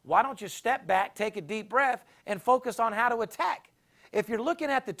Yankees, why don't you step back, take a deep breath, and focus on how to attack? If you're looking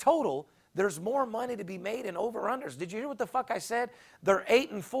at the total, there's more money to be made in over-unders. Did you hear what the fuck I said? They're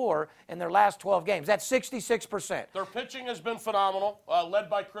 8-4 in their last 12 games. That's 66%. Their pitching has been phenomenal, led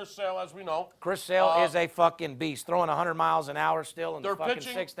by Chris Sale, as we know. Chris Sale is a fucking beast, throwing 100 miles an hour still in the fucking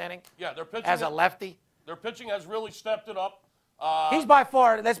sixth inning. Yeah, their pitching as a lefty. Their pitching has really stepped it up. He's by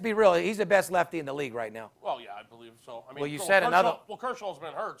far, let's be real, he's the best lefty in the league right now. Well, yeah, I believe so. I mean, well, you said another. Well, Kershaw's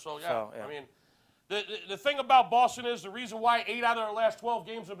been hurt, so yeah. I mean, the thing about Boston is the reason why 8 out of their last 12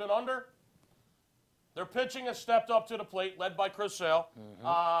 games have been under. Their pitching has stepped up to the plate, led by Chris Sale.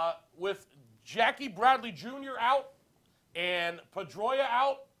 With Jackie Bradley Jr. out and Pedroia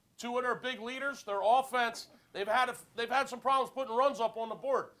out, 2 of their big leaders, their offense, they've had some problems putting runs up on the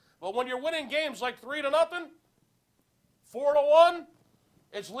board. But when you're winning games like 3-0, 4-1,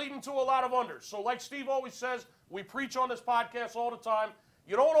 it's leading to a lot of unders. So like Steve always says, we preach on this podcast all the time.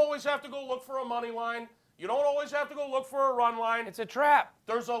 You don't always have to go look for a money line. You don't always have to go look for a run line. It's a trap.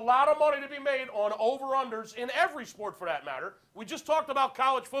 There's a lot of money to be made on over-unders in every sport for that matter. We just talked about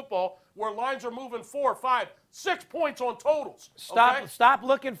college football where lines are moving 4, 5, 6 points on totals. Stop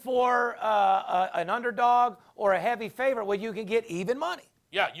looking for an underdog or a heavy favorite where you can get even money.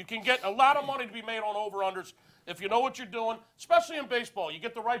 Yeah, you can get a lot of money to be made on over-unders if you know what you're doing, especially in baseball. You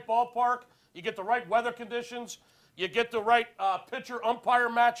get the right ballpark, you get the right weather conditions, you get the right pitcher-umpire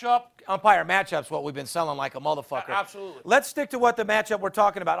matchup. Umpire matchup's what we've been selling like a motherfucker. Absolutely. Let's stick to what the matchup we're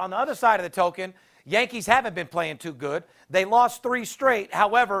talking about. On the other side of the token, Yankees haven't been playing too good. They lost 3 straight,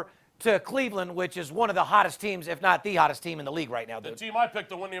 however, to Cleveland, which is one of the hottest teams, if not the hottest team in the league right now, dude. The team I picked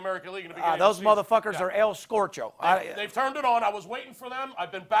to win the American League in the beginning those of the season. motherfuckers are El Scorcho. They've turned it on. I was waiting for them.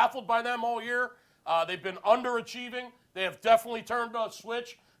 I've been baffled by them all year. They've been underachieving. They have definitely turned a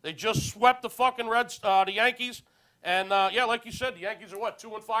switch. They just swept the fucking the Yankees. And, yeah, like you said, the Yankees are what,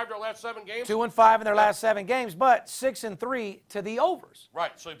 2-5 their last 7 games? 2-5 in their last 7 games, but 6-3 to the overs.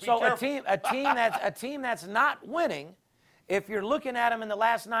 Right, so be careful. a team that's not winning, if you're looking at them in the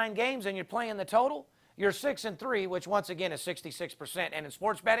last 9 games and you're playing the total, you're 6-3, which once again is 66%. And in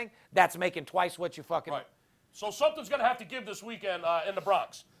sports betting, that's making twice what you fucking. Right. So something's going to have to give this weekend in the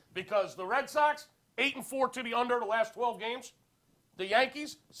Bronx because the Red Sox 8-4 to the under the last 12 games. The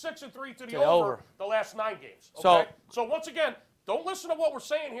Yankees 6-3 to the over the last 9 games. Okay? So once again, don't listen to what we're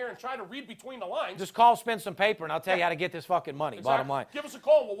saying here and try to read between the lines. Just call, spin some paper, and I'll tell you how to get this fucking money. Exactly. Bottom line. Give us a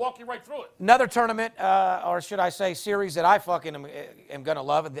call, and we'll walk you right through it. Another tournament, or should I say series that I fucking am going to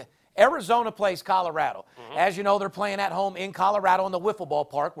love. Arizona plays Colorado. As you know, they're playing at home in Colorado in the wiffle ball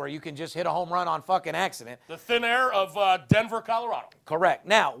park where you can just hit a home run on fucking accident. The thin air of Denver, Colorado. Correct.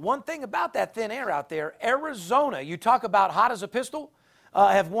 Now, one thing about that thin air out there, Arizona, you talk about hot as a pistol,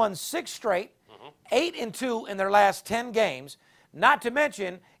 have won 6 straight, 8-2 in their last 10 games, not to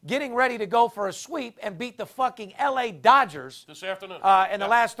mention getting ready to go for a sweep and beat the fucking L.A. Dodgers this afternoon in the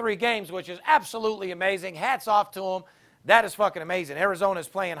last 3 games, which is absolutely amazing. Hats off to them. That is fucking amazing. Arizona's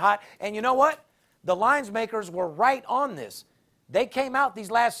playing hot. And you know what? The lines makers were right on this. They came out these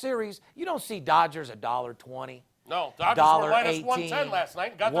last series. You don't see Dodgers $1.20. No, Dodgers were minus 110 last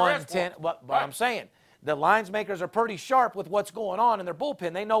night. Got their ass whooped. But I'm saying, the lines makers are pretty sharp with what's going on in their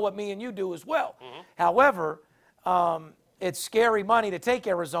bullpen. They know what me and you do as well. However, it's scary money to take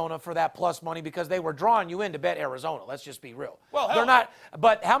Arizona for that plus money because they were drawing you in to bet Arizona. Let's just be real. Well, they're not.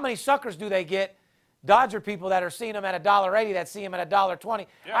 But how many suckers do they get? Dodger people that are seeing them at $1.80 that see them at $1.20.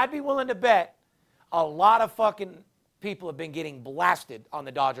 Yeah. I'd be willing to bet a lot of fucking people have been getting blasted on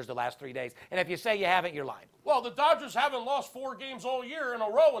the Dodgers the last 3 days. And if you say you haven't, you're lying. Well, the Dodgers haven't lost 4 games all year in a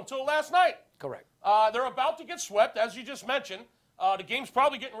row until last night. Correct. They're about to get swept, as you just mentioned. The game's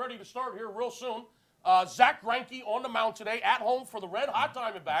probably getting ready to start here real soon. Zach Greinke on the mound today at home for the Red Hot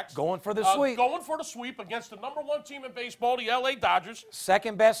Diamondbacks. Going for the sweep. Going for the sweep against the #1 team in baseball, the LA Dodgers.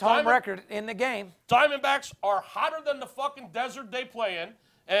 Second best home record in the game. Diamondbacks are hotter than the fucking desert they play in.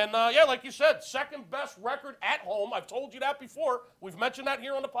 And, yeah, like you said, second best record at home. I've told you that before. We've mentioned that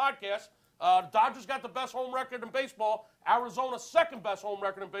here on the podcast. The Dodgers got the best home record in baseball. Arizona's second best home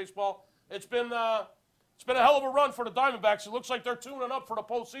record in baseball. It's been a hell of a run for the Diamondbacks. It looks like they're tuning up for the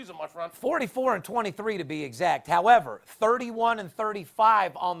postseason, my friend. 44-23 to be exact. However,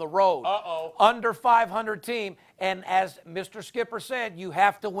 31-35 on the road. Uh-oh. Under 500 team. And as Mr. Skipper said, you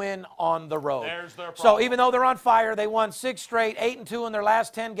have to win on the road. There's their problem. So even though they're on fire, they won 6 straight, 8-2 in their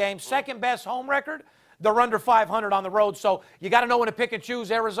last 10 games. Second best home record. They're under 500 on the road. So you got to know when to pick and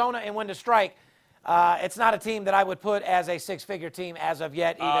choose Arizona and when to strike. It's not a team that I would put as a six-figure team as of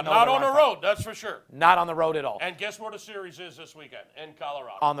yet. Even not on the road, that's for sure. Not on the road at all. And guess where the series is this weekend? In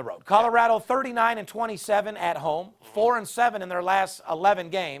Colorado. On the road. Colorado 39-27 at home, 4-7 in their last 11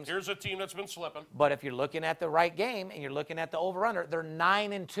 games. Here's a team that's been slipping. But if you're looking at the right game and you're looking at the over/under, they're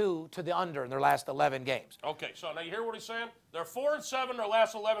 9-2 to the under in their last 11 games. Okay, so now you hear what he's saying? They're 4-7 in their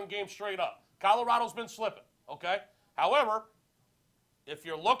last 11 games straight up. Colorado's been slipping, okay? However, if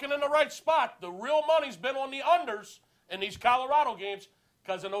you're looking in the right spot, the real money's been on the unders in these Colorado games,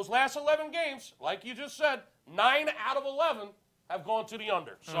 because in those last 11 games, like you just said, 9 out of 11 have gone to the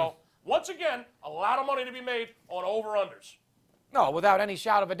under. So, once again, a lot of money to be made on over-unders. No, without any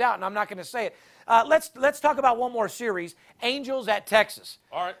shadow of a doubt, and I'm not going to say it. Let's talk about one more series, Angels at Texas.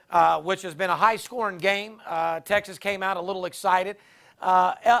 All right. Which has been a high-scoring game. Texas came out a little excited.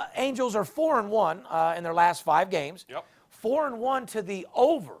 Angels are 4-1 in their last 5 games. Yep. 4-1 to the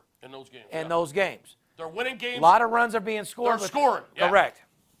over in those games. Those games. They're winning games. A lot of runs are being scored. They're scoring. Yeah. Correct.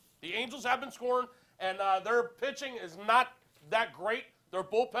 The Angels have been scoring, and their pitching is not that great. Their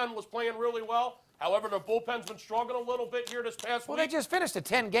bullpen was playing really well. However, their bullpen's been struggling a little bit here this past week. Well, they just finished a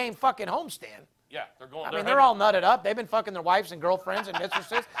 10-game fucking homestand. Yeah, they're going. I mean, they're all nutted up. They've been fucking their wives and girlfriends and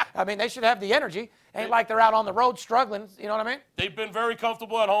mistresses. I mean, they should have the energy. Ain't like they're out on the road struggling. You know what I mean? They've been very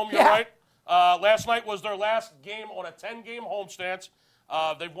comfortable at home. You're right. Last night was their last game on a 10-game homestand.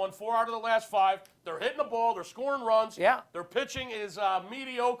 They've won 4 out of the last 5. They're hitting the ball. They're scoring runs. Yeah. Their pitching is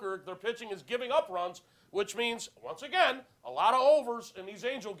mediocre. Their pitching is giving up runs, which means, once again, a lot of overs in these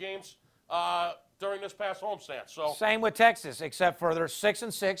Angel games during this past homestand. So same with Texas, except for they're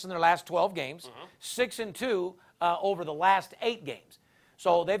 6-6 in their last 12 games, 6-2 over the last 8 games.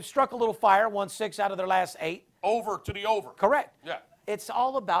 So they've struck a little fire, won 6 out of their last 8. Over to the over. Correct. Yeah. It's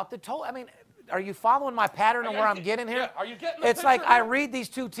all about the total. I mean, are you following my pattern and where I'm getting here? Yeah. Are you getting the It's like picture? I read these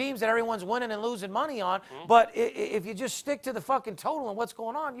 2 teams that everyone's winning and losing money on, but if you just stick to the fucking total and what's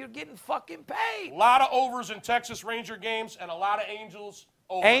going on, you're getting fucking paid. A lot of overs in Texas Ranger games and a lot of Angels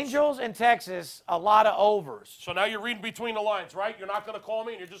overs. Angels in Texas, a lot of overs. So now you're reading between the lines, right? You're not going to call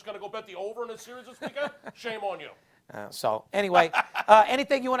me and you're just going to go bet the over in this series this weekend? Shame on you. So anyway,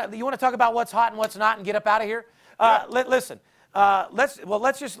 anything you want to talk about what's hot and what's not and get up out of here? Listen.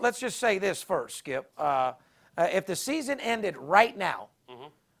 Let's just say this first, Skip. If the season ended right now,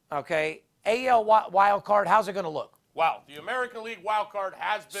 okay, AL wild card, how's it going to look? Wow, the American League wild card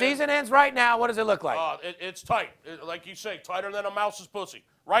has been. Season ends right now. What does it look like? It's tight, like you say, tighter than a mouse's pussy.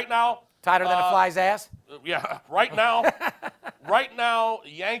 Right now. Tighter than a fly's ass. Yeah, right now. Right now,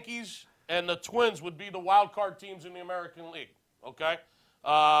 Yankees and the Twins would be the wild card teams in the American League. Okay,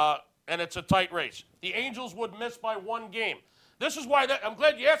 and it's a tight race. The Angels would miss by 1 game. This is why I'm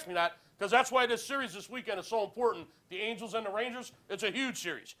glad you asked me that, because that's why this series this weekend is so important. The Angels and the Rangers, it's a huge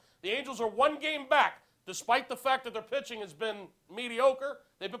series. The Angels are 1 game back, despite the fact that their pitching has been mediocre.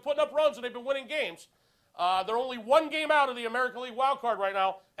 They've been putting up runs and they've been winning games. They're only 1 game out of the American League wild card right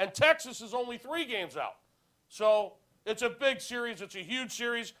now, and Texas is only 3 games out. So it's a big series. It's a huge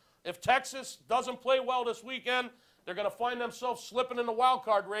series. If Texas doesn't play well this weekend, they're going to find themselves slipping in the wild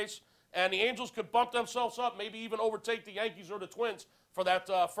card race. And the Angels could bump themselves up, maybe even overtake the Yankees or the Twins for that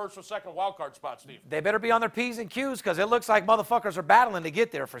first or second wild card spot, Steve. They better be on their P's and Q's because it looks like motherfuckers are battling to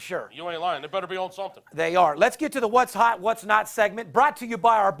get there for sure. You ain't lying. They better be on something. They are. Let's get to the What's Hot, What's Not segment, brought to you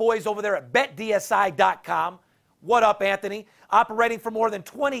by our boys over there at BetDSI.com. What up, Anthony? Operating for more than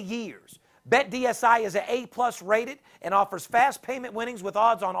 20 years. BetDSI is an A+ rated and offers fast payment winnings with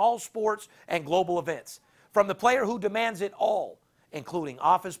odds on all sports and global events. From the player who demands it all, including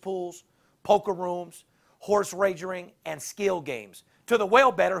office pools, poker rooms, horse wagering, and skill games, to the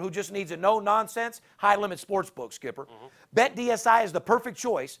whale bettor who just needs a no-nonsense, high-limit sports book, Skipper. BetDSI is the perfect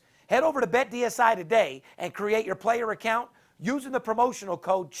choice. Head over to BetDSI today and create your player account using the promotional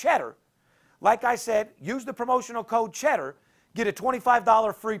code CHEDDAR. Like I said, use the promotional code CHEDDAR, get a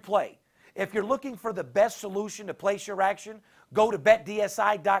 $25 free play. If you're looking for the best solution to place your action, go to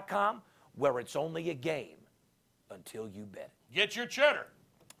BetDSI.com, where it's only a game until you bet it. Get your cheddar.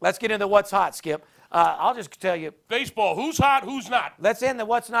 Let's get into what's hot, Skip. I'll just tell you. Baseball, who's hot, who's not? Let's end the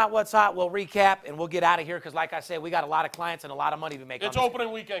what's not, what's hot. We'll recap, and we'll get out of here because, like I said, we got a lot of clients and a lot of money to make. It's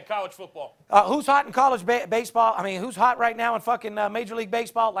opening weekend, college football. Who's hot in college baseball? I mean, who's hot right now in fucking Major League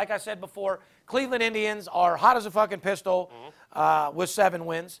Baseball? Like I said before, Cleveland Indians are hot as a fucking pistol with 7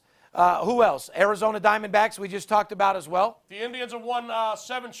 wins. Who else? Arizona Diamondbacks, we just talked about as well. The Indians have won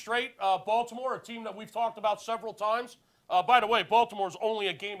 7 straight. Baltimore, a team that we've talked about several times. By the way, Baltimore's only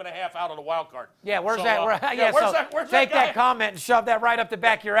a game and a half out of the wild card. Yeah, where's so, that? Where's take that guy? that comment and shove that right up the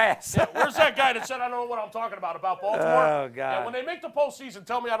back of your ass. Yeah, where's that guy that said I don't know what I'm talking about Baltimore? Oh, God. Yeah, when they make the postseason,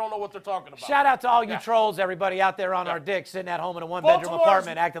 tell me I don't know what they're talking about. Shout out to all you trolls, everybody out there on our dick sitting at home in a one-bedroom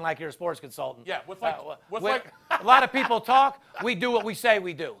apartment acting like you're a sports consultant. Yeah, with a lot of people talk. We do what we say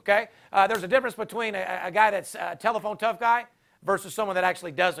we do, okay? There's a difference between a guy that's a telephone tough guy versus someone that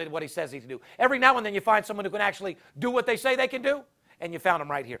actually does what he says he can do. Every now and then you find someone who can actually do what they say they can do, and you found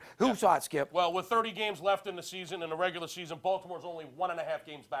them right here. Who saw it, Skip? Well, with 30 games left in the season, in the regular season, Baltimore's only 1.5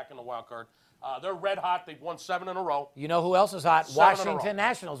 games back in the wild card. They're red hot. They've won 7 in a row. You know who else is hot? 7 in a row. Washington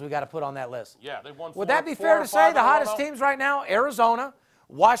Nationals we got to put on that list. Yeah, they've won 4. Would that be fair to say the hottest teams right now? Arizona,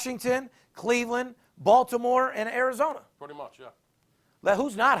 Washington, Cleveland, Baltimore, and Arizona. Pretty much, yeah.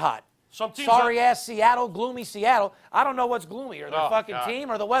 Who's not hot? Some teams Sorry-ass Seattle, gloomy Seattle. I don't know what's gloomier, the fucking God. team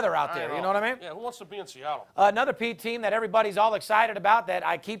or the weather out there. You know what I mean? Yeah, who wants to be in Seattle? Another team that everybody's all excited about that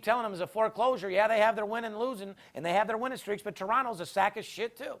I keep telling them is a foreclosure. Yeah, they have their winning and losing, and they have their winning streaks, but Toronto's a sack of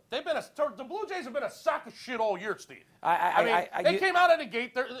shit, too. The Blue Jays have been a sack of shit all year, Steve. They came out of the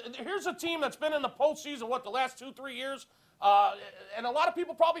gate. Here's a team that's been in the postseason, the last 2-3 years? And a lot of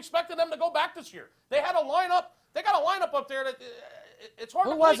people probably expected them to go back this year. They had a lineup. They got a lineup up there that it's hard to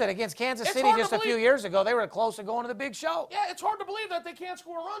believe. Who was it against Kansas City just a few years ago? They were close to going to the big show. Yeah, it's hard to believe that they can't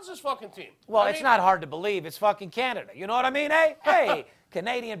score runs, this fucking team. Well, it's not hard to believe. It's fucking Canada. You know what I mean, eh? Hey,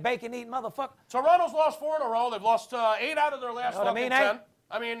 Canadian bacon-eating motherfucker. Toronto's lost 4 in a row. They've lost 8 out of their last 10.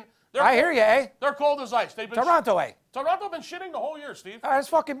 I mean, I hear you, eh? They're cold as ice. Toronto, eh? Toronto been shitting the whole year, Steve. That's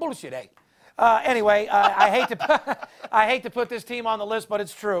fucking bullshit, eh? Anyway, I hate to put this team on the list, but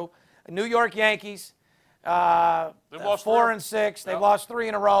it's true. New York Yankees. They've lost 4 and 6. They've lost 3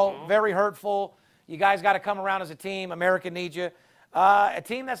 in a row. Mm-hmm. Very hurtful. You guys got to come around as a team. America needs you. A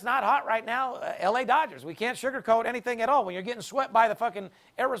team that's not hot right now, LA Dodgers. We can't sugarcoat anything at all. When you're getting swept by the fucking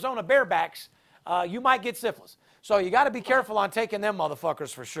Arizona Bearbacks, you might get syphilis. So you got to be careful on taking them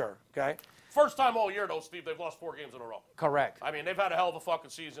motherfuckers for sure, okay? First time all year, though, Steve, they've lost 4 games in a row. Correct. I mean, they've had a hell of a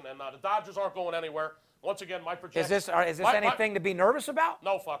fucking season, and the Dodgers aren't going anywhere. Once again, my projection. Is this anything to be nervous about?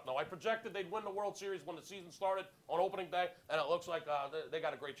 No, fuck no. I projected they'd win the World Series when the season started on opening day, and it looks like they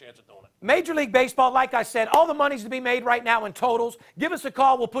got a great chance of doing it. Major League Baseball, like I said, all the money's to be made right now in totals. Give us a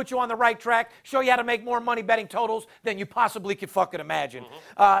call. We'll put you on the right track, show you how to make more money betting totals than you possibly could fucking imagine.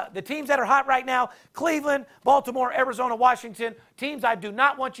 Mm-hmm. The teams that are hot right now, Cleveland, Baltimore, Arizona, Washington. Teams I do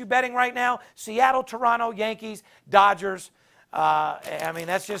not want you betting right now, Seattle, Toronto, Yankees, Dodgers. I mean,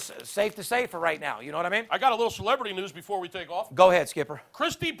 that's just safe to say for right now. You know what I mean? I got a little celebrity news before we take off. Go ahead, Skipper.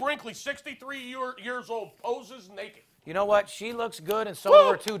 Christy Brinkley, 63 years old, poses naked. You know what? She looks good, and so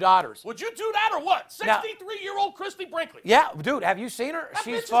do her 2 daughters. Would you do that or what? 63-year-old Christy Brinkley. Yeah, dude, have you seen her?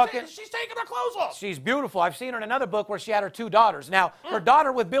 She's taking her clothes off. She's beautiful. I've seen her in another book where she had her 2 daughters. Now, her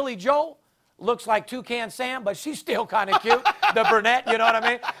daughter with Billy Joel looks like Toucan Sam, but she's still kind of cute. The brunette, you know what I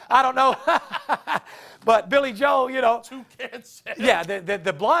mean? I don't know. But Billy Joel, you know. Toucan Sam. Yeah,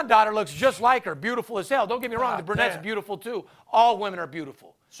 the blonde daughter looks just like her. Beautiful as hell. Don't get me wrong. The brunette's beautiful, too. All women are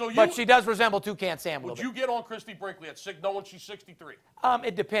beautiful. But she does resemble Toucan Sam a little bit. Would you get on Christy Brinkley at 6, knowing she's 63?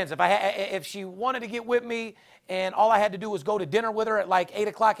 It depends. If she wanted to get with me and all I had to do was go to dinner with her at like 8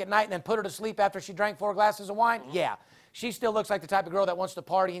 o'clock at night and then put her to sleep after she drank 4 glasses of wine, yeah. She still looks like the type of girl that wants to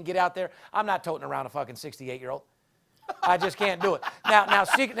party and get out there. I'm not toting around a fucking 68-year-old. I just can't do it. Now,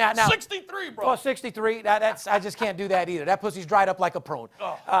 63, bro. Well, 63. I just can't do that either. That pussy's dried up like a prune.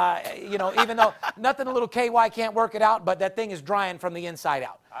 You know, even though nothing a little KY can't work it out, but that thing is drying from the inside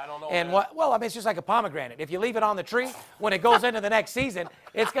out. I don't know. And well, I mean, it's just like a pomegranate. If you leave it on the tree, when it goes into the next season,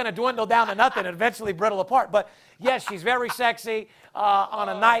 it's going to dwindle down to nothing and eventually brittle apart. But yes, she's very sexy. On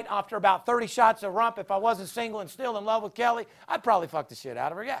a night after about 30 shots of rump, if I wasn't single and still in love with Kelly, I'd probably fuck the shit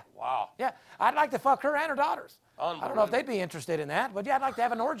out of her. Yeah. Wow. Yeah, I'd like to fuck her and her daughters. I don't know if they'd be interested in that, but yeah, I'd like to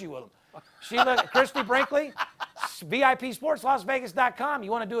have an orgy with them. Christy Brinkley, VIPSportsLasVegas.com.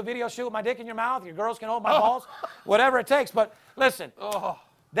 You want to do a video shoot with my dick in your mouth? Your girls can hold my balls, whatever it takes. But listen,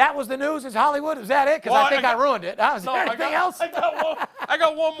 that was the news. Is Hollywood? Is that it? Because I think I ruined it. Was there anything else? I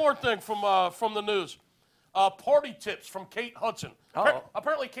got one more thing from the news. Party tips from Kate Hudson.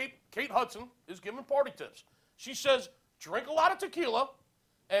 Apparently, Kate Hudson is giving party tips. She says, drink a lot of tequila.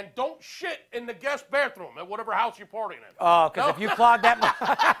 And don't shit in the guest bathroom at whatever house you're partying in. Oh, because if you clog that,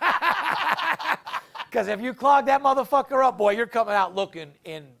 motherfucker up, boy, you're coming out looking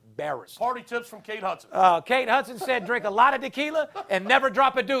embarrassed. Party tips from Kate Hudson. Kate Hudson said, drink a lot of tequila and never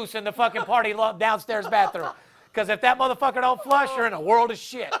drop a deuce in the fucking party downstairs bathroom. Because if that motherfucker don't flush, you're in a world of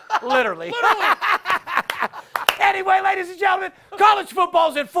shit. Literally. Anyway, ladies and gentlemen, college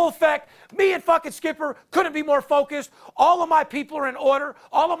football's in full effect. Me and fucking Skipper couldn't be more focused. All of my people are in order.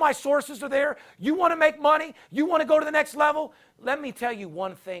 All of my sources are there. You want to make money? You want to go to the next level? Let me tell you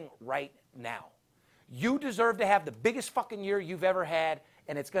one thing right now. You deserve to have the biggest fucking year you've ever had,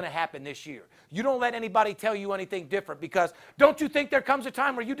 and it's going to happen this year. You don't let anybody tell you anything different, because don't you think there comes a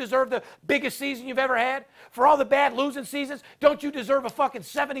time where you deserve the biggest season you've ever had? For all the bad losing seasons, don't you deserve a fucking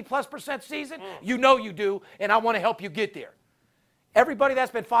 70+% season? You know you do, and I want to help you get there. Everybody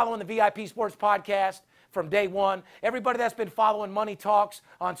that's been following the VIP Sports Podcast from day one, everybody that's been following Money Talks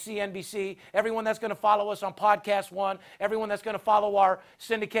on CNBC, everyone that's going to follow us on Podcast One, everyone that's going to follow our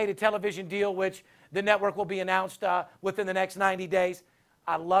syndicated television deal, which the network will be announced within the next 90 days.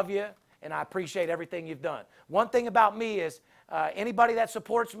 I love you, and I appreciate everything you've done. One thing about me is anybody that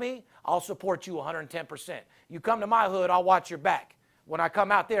supports me, I'll support you 110%. You come to my hood, I'll watch your back. When I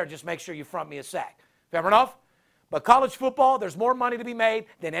come out there, just make sure you front me a sack. Fair enough? But college football, there's more money to be made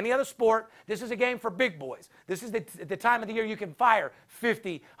than any other sport. This is a game for big boys. This is the time of the year you can fire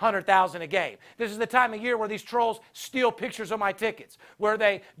 50, 100,000 a game. This is the time of year where these trolls steal pictures of my tickets, where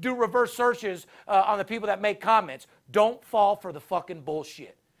they do reverse searches on the people that make comments. Don't fall for the fucking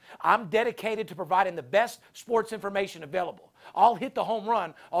bullshit. I'm dedicated to providing the best sports information available. I'll hit the home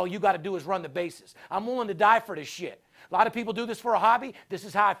run. All you got to do is run the bases. I'm willing to die for this shit. A lot of people do this for a hobby. This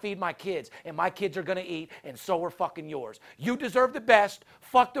is how I feed my kids, and my kids are going to eat, and so are fucking yours. You deserve the best.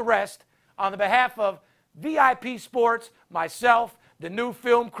 Fuck the rest. On the behalf of VIP Sports, myself, the new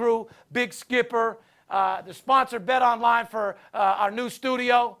film crew, Big Skipper, the sponsor Bet Online for our new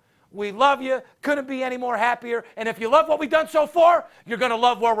studio, we love you. Couldn't be any more happier. And if you love what we've done so far, you're going to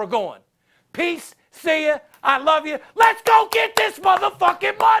love where we're going. Peace. See ya. I love you. Let's go get this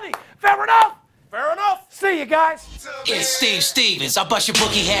motherfucking money. Fair enough? Fair enough. See you guys. It's Steve Stevens. I bust your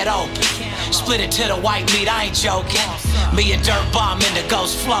bookie head open. Split it to the white meat. I ain't joking. Me and Dirt Bomb in the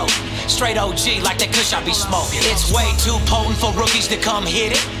ghost float. Straight OG like that kush I be smoking. It's way too potent for rookies to come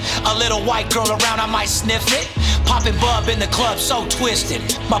hit it. A little white girl around, I might sniff it. Popping bub in the club, so twisted.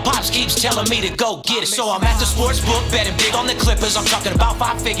 My pops keeps telling me to go get it. So I'm at the sports book, betting big on the Clippers. I'm talking about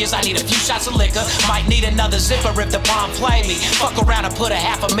 5 figures. I need a few shots of liquor. Might need another zipper if the bomb play me. Fuck around and put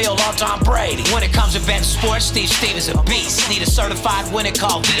 $500,000 on Tom Brady. When it comes to betting sports, Steve Stevens a beast. Need a certified winner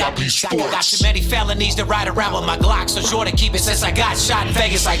called VIP Sports. Got too many felonies to ride around with my Glock, so sure to keep it since I got shot in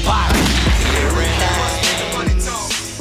Vegas like Pop. Here and